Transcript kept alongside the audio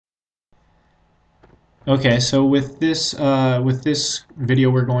Okay, so with this video,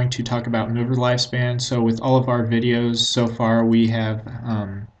 we're going to talk about mover lifespan. So with all of our videos so far, we have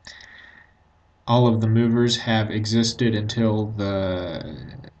all of the movers have existed until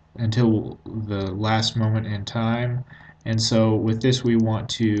the last moment in time, and so with this, we want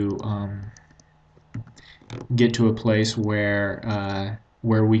to get to a place where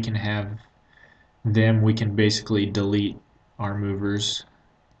we can have them. We can basically delete our movers.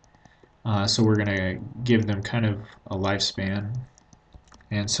 So we're going to give them kind of a lifespan.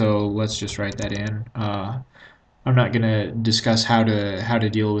 And so let's just write that in. I'm not going to discuss how to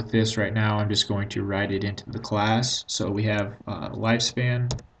deal with this right now. I'm just going to write it into the class. So we have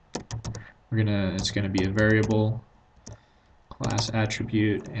lifespan. It's gonna be a variable class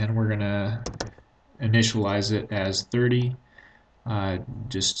attribute, and we're gonna initialize it as 30.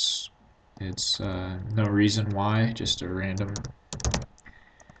 Just it's no reason why, just a random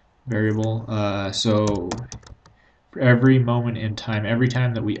variable. So for every moment in time, every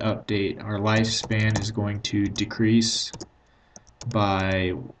time that we update, our lifespan is going to decrease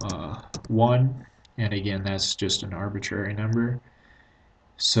by 1, and again, that's just an arbitrary number.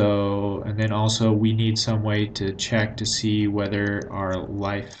 So, and then also we need some way to check to see whether our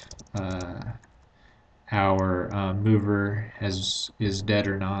mover is dead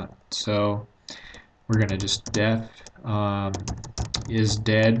or not. So we're gonna just def is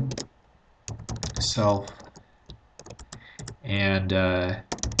dead self, and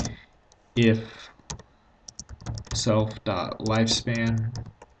if self.lifespan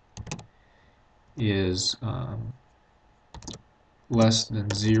is less than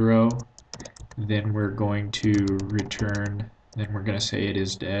 0, then we're going to return, then we're going to say it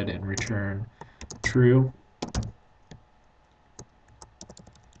is dead and return true,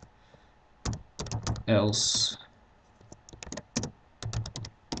 else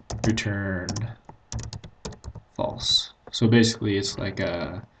return false. So basically it's like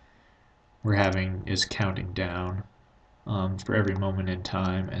is counting down for every moment in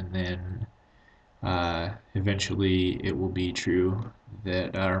time, and then eventually it will be true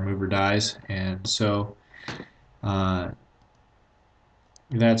that our mover dies. And so I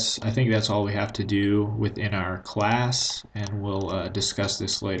think that's all we have to do within our class, and we'll discuss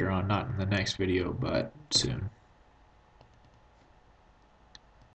this later on, not in the next video, but soon.